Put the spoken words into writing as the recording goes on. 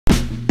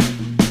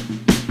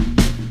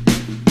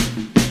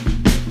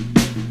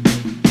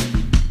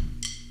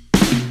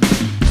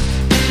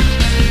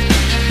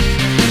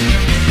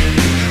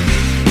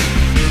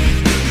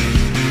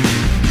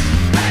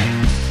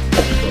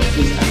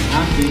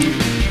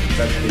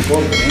But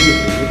before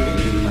anything, can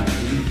you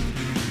imagine,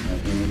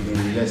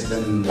 in less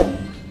than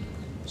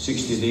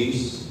 60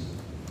 days,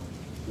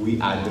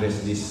 we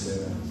address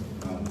this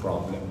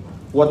problem.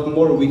 What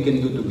more we can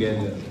do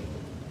together?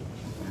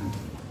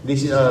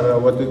 These are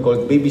what we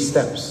call baby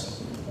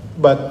steps.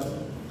 But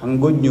ang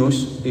good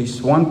news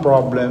is one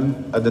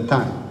problem at a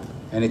time.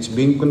 And it's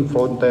being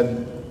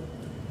confronted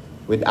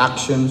with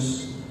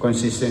actions,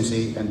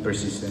 consistency, and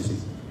persistency.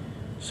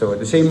 So,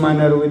 the same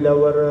manner with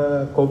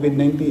our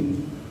COVID-19.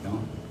 No?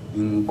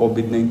 Yung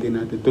COVID-19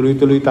 natin,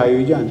 tuloy-tuloy tayo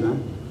dyan. Ha?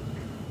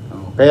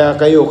 Kaya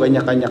kayo,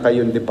 kanya-kanya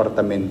kayong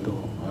departamento.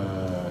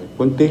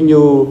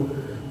 Continue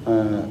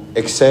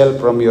excel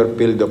from your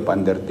field of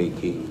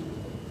undertaking.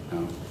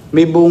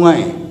 May bunga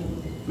eh.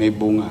 May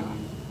bunga.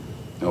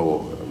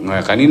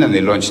 Kanina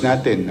nilaunch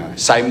natin,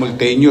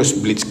 simultaneous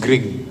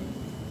blitzkrieg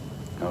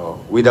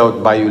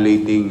without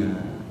violating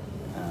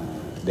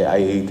the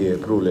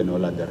IATF rule and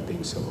all other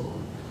things. So,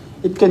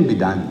 it can be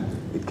done.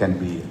 It can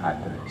be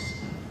addressed.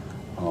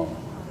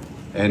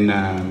 And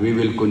we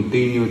will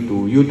continue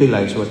to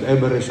utilize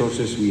whatever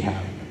resources we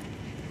have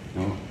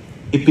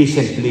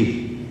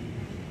efficiently.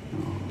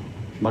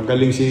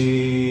 Magaling si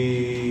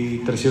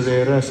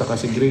Tresurera saka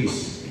si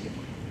Grace.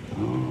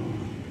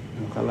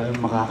 Akala yung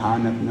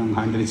makahanap ng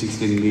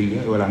 116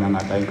 million. Wala na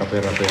nga tayong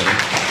kapera-pera.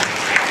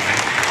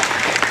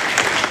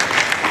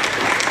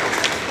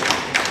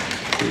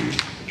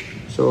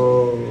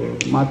 So,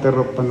 matter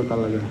of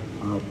talaga,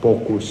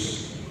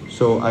 focus.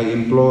 So, I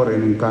implore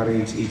and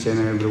encourage each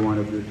and every one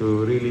of you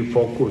to really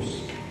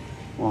focus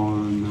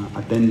on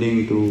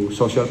attending to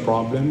social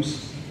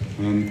problems.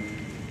 And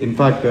in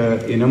fact,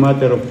 in a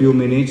matter of few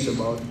minutes,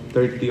 about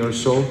 30 or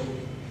so,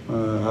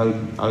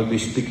 I'll be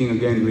speaking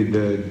again with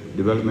the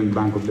Development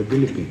Bank of the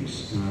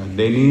Philippines.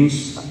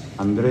 Dennis,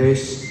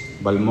 Andres,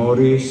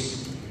 Balmoris,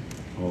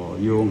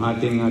 yung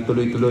ating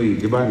tuloy-tuloy,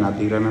 di ba?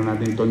 Natira na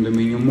natin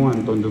Tondominium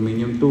 1,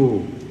 Tondominium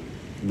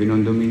 2,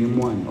 Binondominium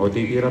 1. O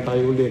titira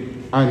tayo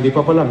ulit. Hindi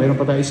pa pala, meron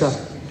pa tayo isa.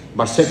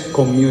 Baset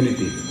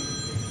Community.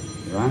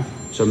 Di ba?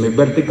 So may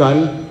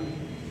vertical,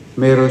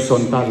 may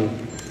horizontal.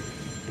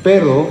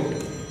 Pero,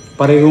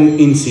 parehong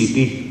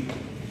in-city.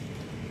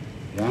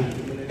 Yeah?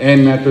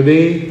 And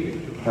today,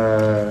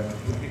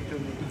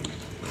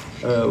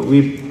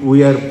 we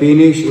are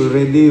finished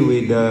already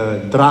with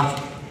the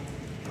draft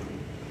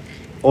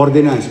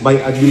ordinance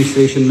by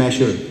administration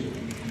measure.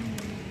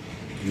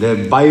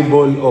 The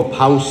Bible of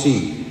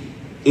housing,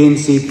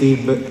 in-city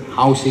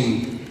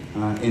housing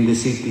in the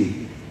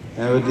city.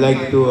 I would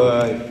like to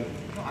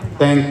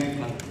thank,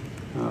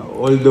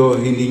 although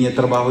hindi niya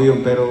trabaho yun,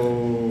 pero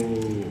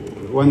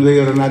one way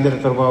or another,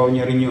 trabaho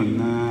niya rin yun,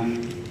 na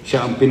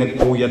siya ang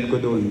pinagpuyat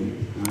ko doon.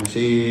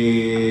 Si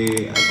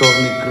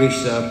Attorney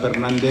Chris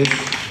Fernandez.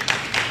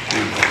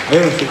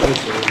 Ayun, si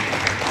Chris.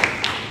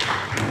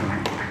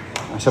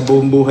 Sa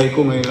buong buhay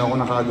ko, ngayon ako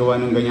nakagawa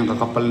ng ganyang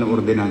kakapal na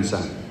ordinansa.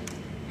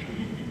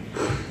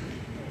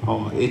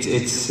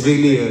 It's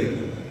really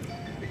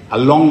a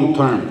long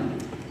term.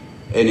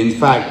 And in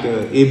fact,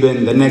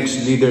 even the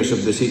next leaders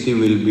of the city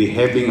will be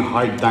having a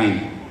hard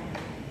time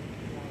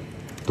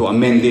to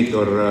amend it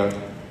or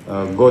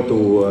go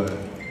to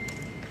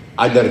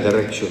other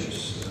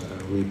directions.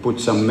 We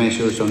put some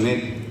measures on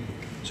it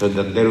so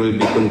that there will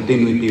be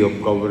continuity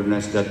of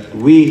governance, that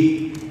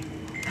we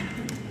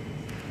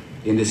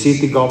in the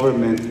city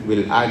government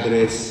will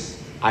address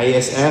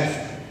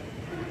ISF,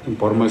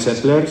 informal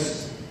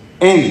settlers,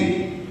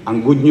 and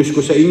ang good news ko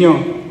sa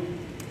inyo,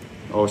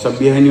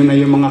 sabihan nyo na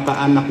yung mga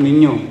kaanak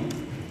ninyo,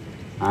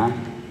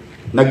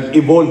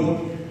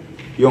 nag-evolve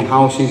yung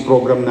housing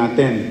program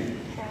natin.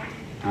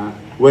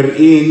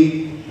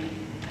 Wherein,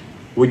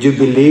 would you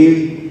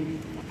believe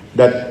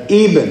that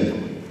even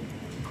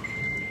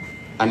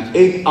an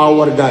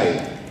 8-hour guy,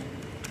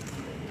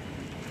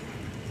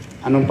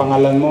 anong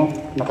pangalan mo?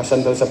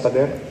 Nakasandal sa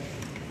pader?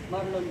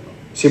 Marlon po.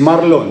 Si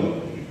Marlon,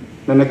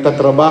 na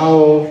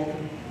nagtatrabaho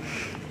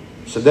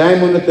sa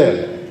Diamond Hotel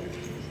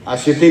as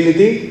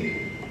utility,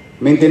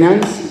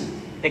 maintenance,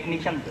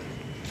 technician,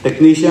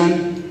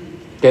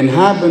 can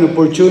have an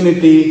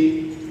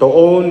opportunity to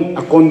own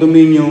a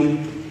condominium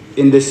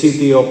in the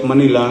city of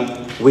Manila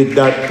with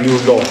that new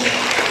law.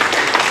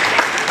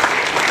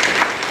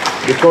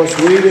 Because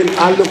we will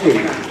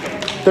allocate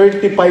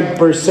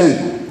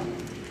 35%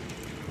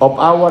 of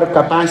our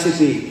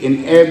capacity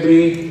in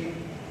every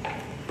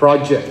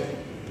project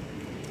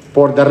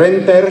for the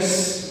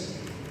renters,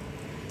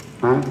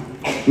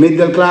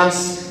 middle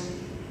class,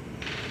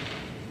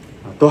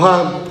 to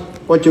have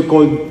what you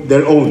call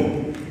their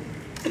own.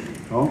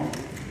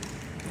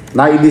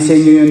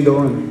 Naidisenyo yun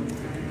doon.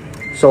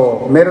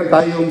 So, meron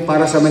tayong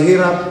para sa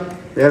mahirap,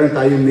 meron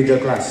tayong middle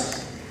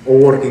class o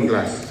working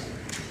class.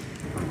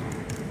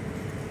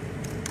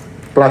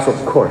 Plus,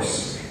 of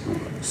course,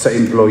 sa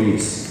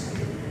employees.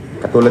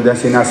 Katulad ng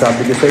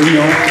sinasabi ko sa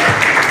inyo,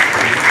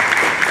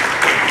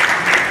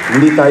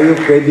 hindi tayo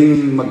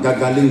pwedeng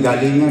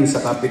maggagaling-galingan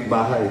sa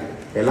kapitbahay.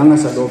 Kailangan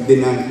sa loob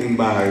din ng ating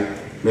bahay,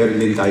 meron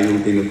din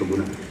tayong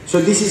tinutugunan.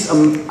 So this is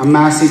a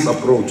massive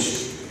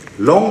approach.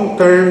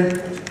 Long-term,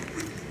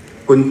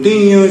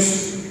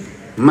 continuous,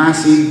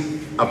 massive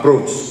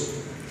approach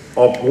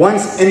of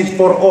once and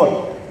for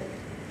all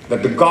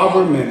that the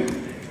government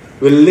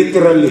will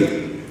literally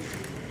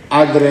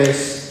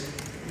address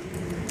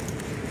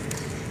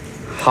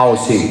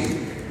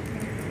housing.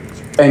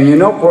 And you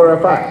know for a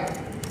fact,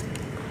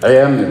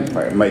 ayan,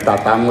 may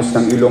tatangos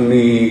ng ilong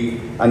ni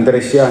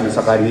Andres yan,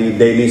 saka ni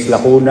Dennis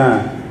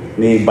Lacuna,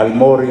 ni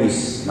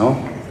Balmoris, no?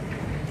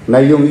 Na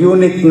yung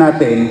unit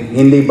natin,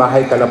 hindi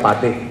bahay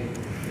kalapate.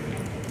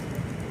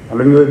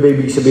 Alam niyo ba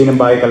ibig sabihin ng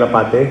bahay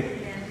kalapate?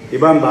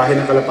 Diba ang bahay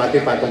ng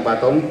kalapate,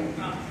 patong-patong?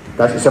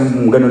 Tapos isang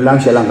ganun lang,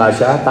 siya lang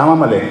kasya. Tama,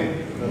 mali?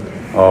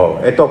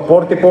 Oh, ito,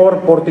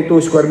 44,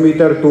 42 square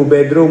meter, 2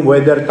 bedroom,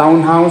 whether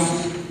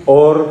townhouse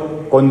or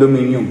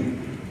condominium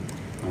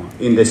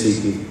in the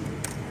city.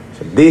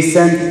 So,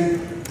 decent,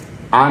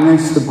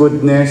 honest to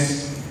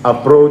goodness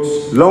approach,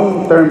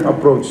 long-term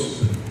approach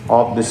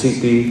of the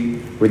city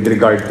with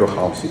regard to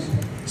housing.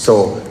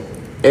 So,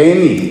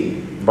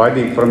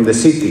 anybody from the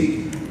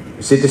city,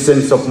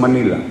 citizens of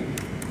Manila,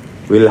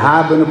 will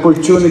have an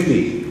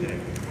opportunity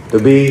to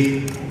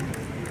be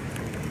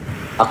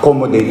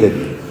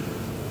accommodated.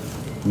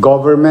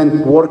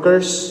 Government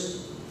workers,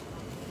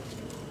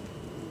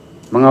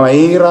 mga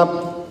mahirap,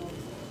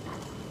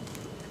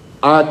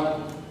 at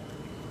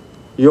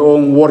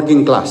yung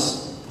working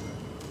class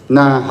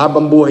na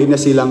habang buhay na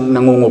silang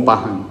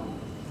nangungupahan.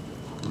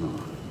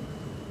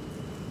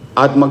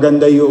 At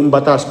maganda yung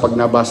batas pag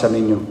nabasa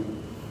ninyo.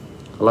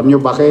 Alam nyo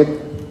bakit?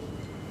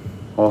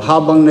 O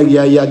habang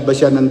nagyayad ba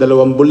siya ng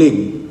 2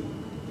 bulig,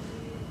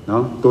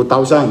 no?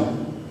 2,000.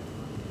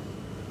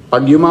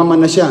 Pag yumaman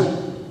na siya,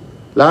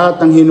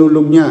 lahat ng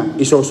hinulog niya,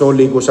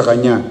 isosoli ko sa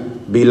kanya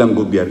bilang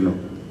gobyerno.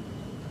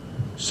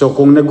 So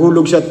kung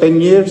naghulog siya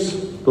 10 years,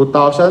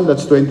 2,000,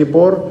 that's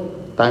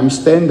 24, times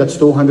 10, that's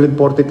 240,000,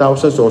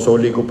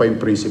 sosoli ko pa yung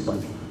principal.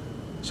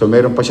 So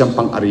meron pa siyang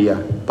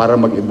pang-ariya para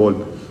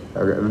mag-evolve.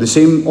 The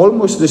same,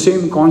 almost the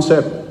same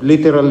concept,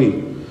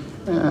 literally.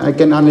 I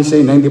can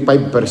honestly say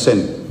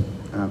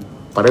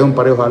 95%.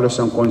 Parehong-pareho halos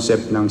ang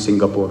concept ng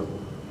Singapore.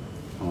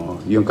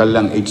 Yung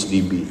kanilang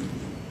HDB.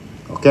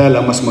 Kaya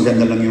lang, mas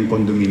maganda lang yung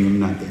condominium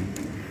natin.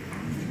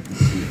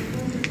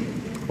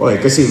 Okay,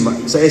 kasi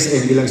sa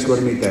SM, ilang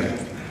square meter?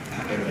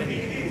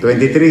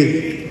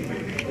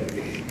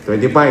 23.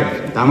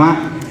 25.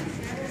 Tama?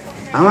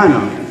 Tama,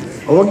 no?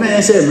 O wag na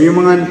SM, yung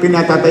mga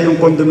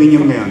pinatatayong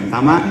condominium ngayon.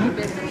 Tama?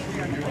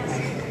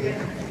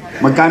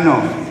 Magkano?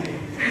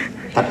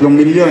 3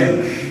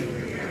 milyon.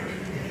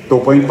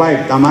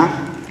 2.5,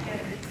 tama?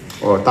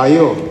 O,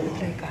 tayo.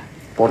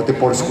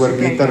 44 square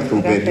meter, 2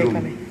 bedroom.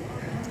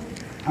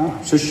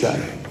 Social.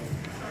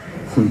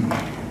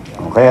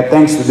 Kaya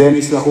thanks to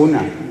Dennis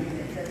Lacuna.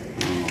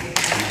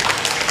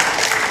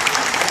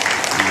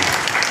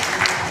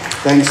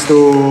 Thanks to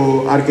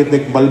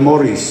Architect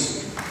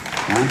Balmoris.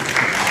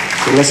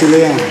 Sila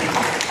yan.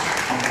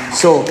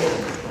 So,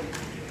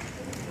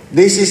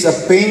 this is a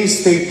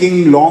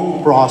painstaking,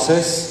 long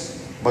process,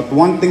 but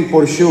one thing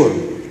for sure,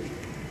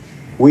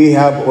 we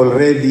have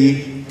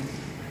already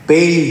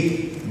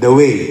paved the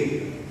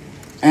way.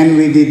 And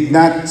we did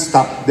not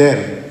stop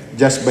there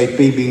just by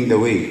paving the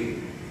way.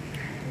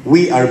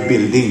 We are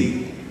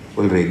building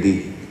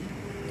already.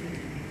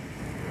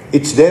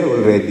 It's there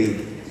already.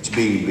 It's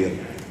being built.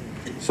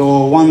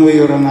 So one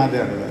way or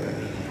another,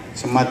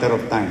 it's a matter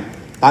of time.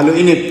 Talo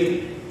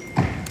init.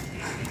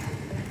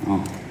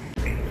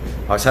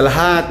 Sa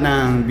lahat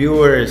ng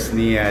viewers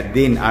ni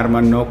Dean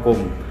Arman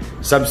Nocum,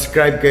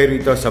 subscribe kayo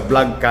rito sa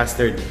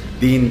vlogcaster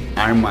Dean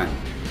Arman.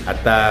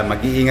 At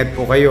mag-iingat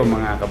po kayo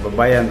mga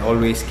kababayan.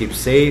 Always keep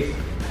safe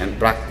and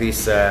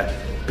practice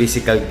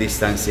physical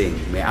distancing.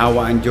 May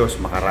awa ang Diyos,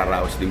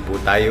 makararaos din po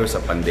tayo sa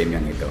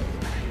pandemyang ito.